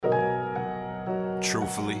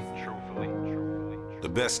Truthfully, the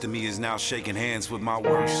best of me is now shaking hands with my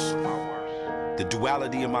worst. The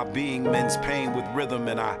duality of my being mends pain with rhythm,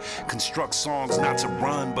 and I construct songs not to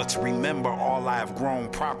run, but to remember all I have grown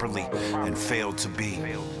properly and failed to be.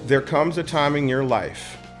 There comes a time in your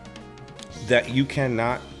life that you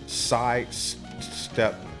cannot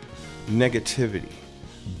sidestep negativity,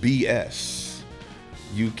 BS.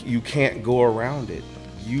 You can't go around it.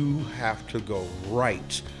 You have to go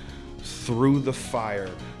right through the fire,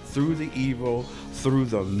 through the evil, through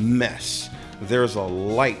the mess. There's a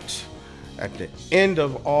light at the end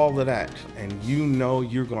of all of that, and you know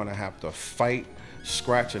you're going to have to fight,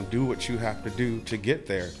 scratch, and do what you have to do to get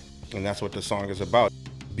there. And that's what the song is about.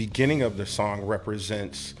 Beginning of the song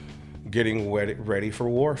represents getting ready for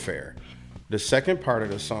warfare. The second part of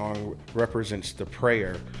the song represents the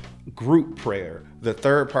prayer, group prayer. The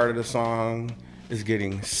third part of the song is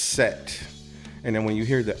getting set. And then when you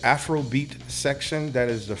hear the Afrobeat section, that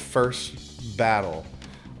is the first battle.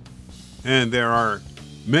 And there are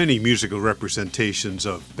many musical representations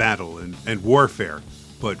of battle and warfare,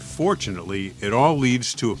 but fortunately, it all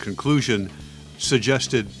leads to a conclusion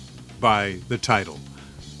suggested by the title,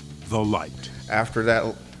 The Light. After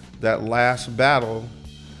that last battle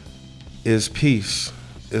is peace,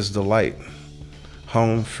 is the light,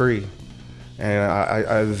 home free. And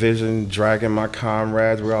I envision dragging my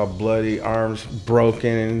comrades. We're all bloody, arms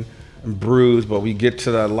broken and bruised, but we get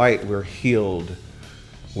to that light, we're healed,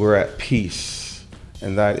 we're at peace.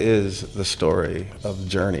 And that is the story of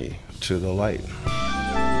Journey to the Light.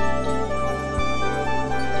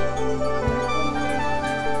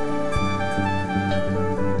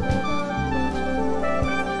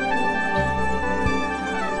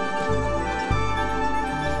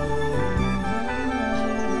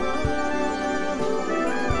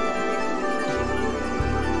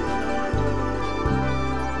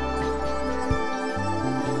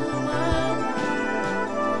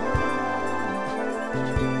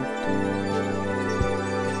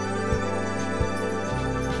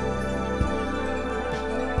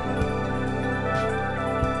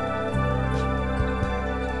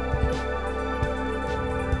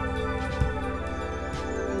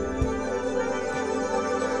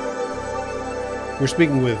 We're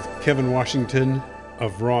speaking with Kevin Washington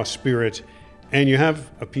of Raw Spirit, and you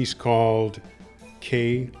have a piece called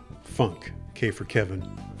K-Funk, K for Kevin,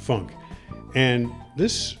 Funk. And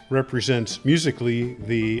this represents musically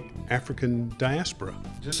the African diaspora.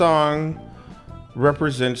 This song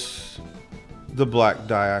represents the black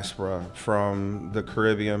diaspora from the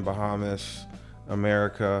Caribbean, Bahamas,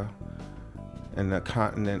 America, and the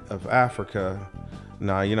continent of Africa.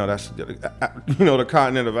 Now, the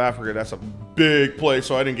continent of Africa, that's a big place,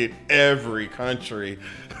 so I didn't get every country.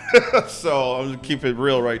 So I'm just keep it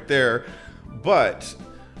real right there. But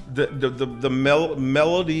the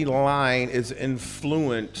melody line is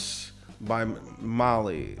influenced by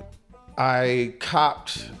Mali. I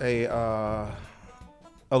copped a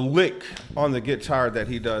lick on the guitar that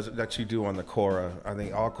he does, that you do on the kora. I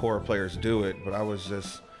think all kora players do it, but I was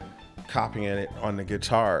just copying it on the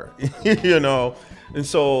guitar, And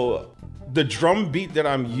so the drum beat that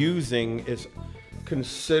I'm using is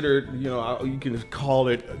considered, you can call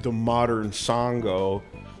it the modern songo,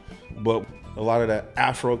 but a lot of that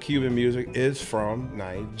Afro-Cuban music is from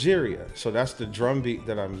Nigeria. So that's the drum beat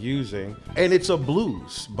that I'm using. And it's a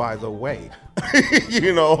blues, by the way.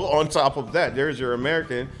 On top of that, there's your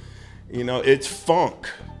American, it's funk.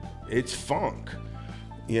 It's funk.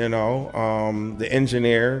 The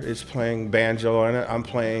engineer is playing banjo on it. I'm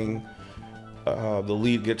playing the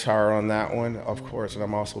lead guitar on that one, of course, and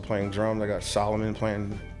I'm also playing drums. I got Solomon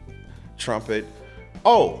playing trumpet.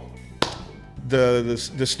 Oh, the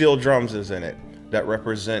steel drums is in it. That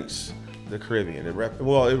represents the Caribbean. It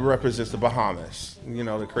represents the Bahamas,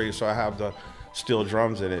 the Caribbean. So I have the steel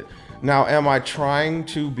drums in it. Now, am I trying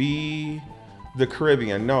to be the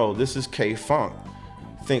Caribbean? No, this is K-Funk.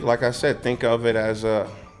 Think of it as a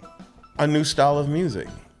new style of music.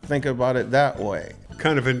 Think about it that way.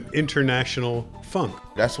 Kind of an international funk.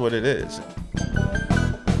 That's what it is.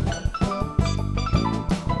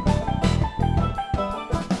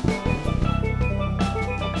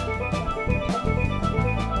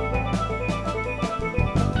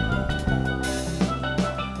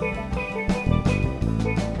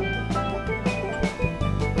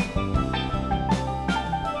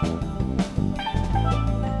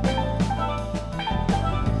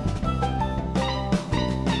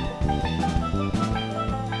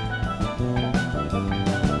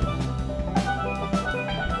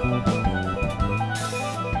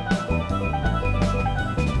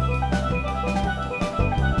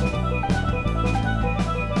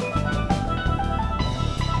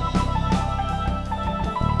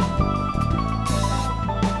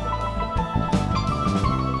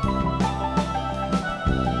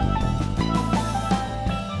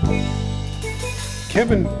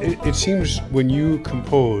 Kevin, it seems when you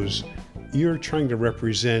compose, you're trying to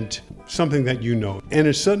represent something that you know. And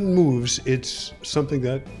in Sudden Moves, it's something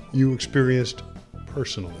that you experienced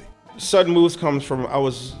personally. Sudden Moves comes from, I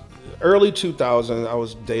was early 2000, I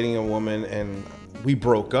was dating a woman and we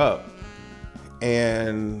broke up.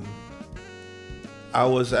 And I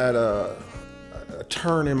was at a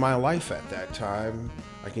turn in my life at that time.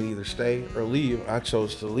 I can either stay or leave. I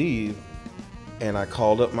chose to leave. And I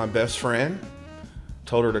called up my best friend,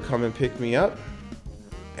 told her to come and pick me up,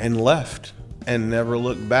 and left and never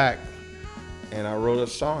looked back. And I wrote a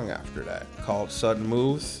song after that called Sudden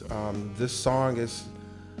Moves. This song is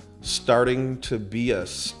starting to be a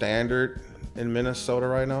standard in Minnesota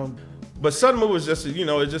right now. But Sudden Moves is just,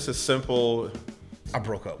 it's just a simple, I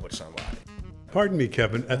broke up with somebody. Pardon me,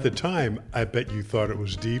 Kevin, at the time, I bet you thought it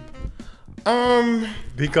was deep.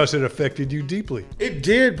 Because it affected you deeply. It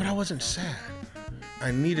did, but I wasn't sad.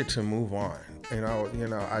 I needed to move on. And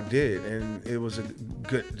I did, and it was a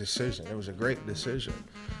good decision. It was a great decision.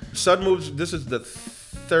 Sudden Moves, this is the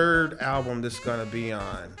third album that's gonna be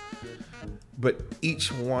on, but each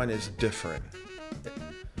one is different.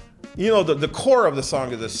 The core of the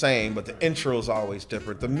song is the same, but the intro is always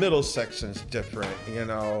different. The middle section's different, and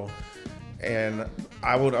I'm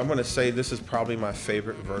gonna say this is probably my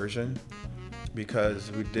favorite version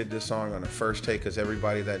because we did this song on the first take because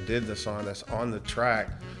everybody that did the song that's on the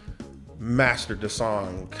track mastered the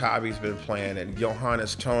song. Kabi's been playing it.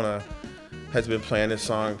 Johannes Tona has been playing this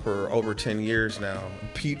song for over 10 years now.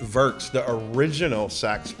 Pete Verks, the original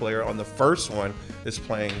sax player on the first one, is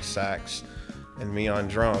playing sax, and me on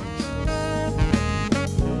drums.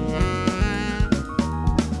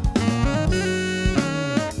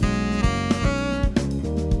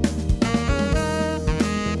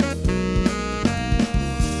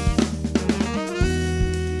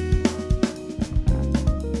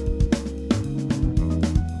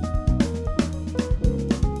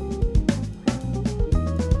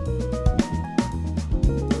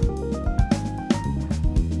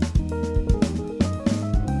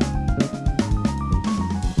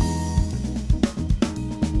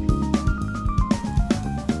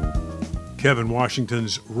 Kevin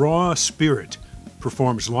Washington's Raw Spirit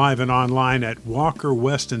performs live and online at Walker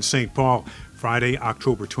West in St. Paul, Friday,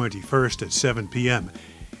 October 21st at 7 p.m.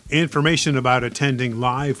 Information about attending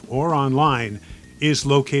live or online is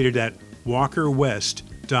located at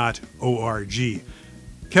walkerwest.org.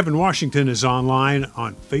 Kevin Washington is online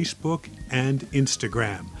on Facebook and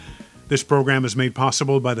Instagram. This program is made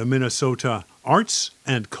possible by the Minnesota Arts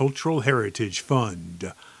and Cultural Heritage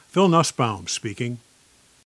Fund. Phil Nussbaum speaking.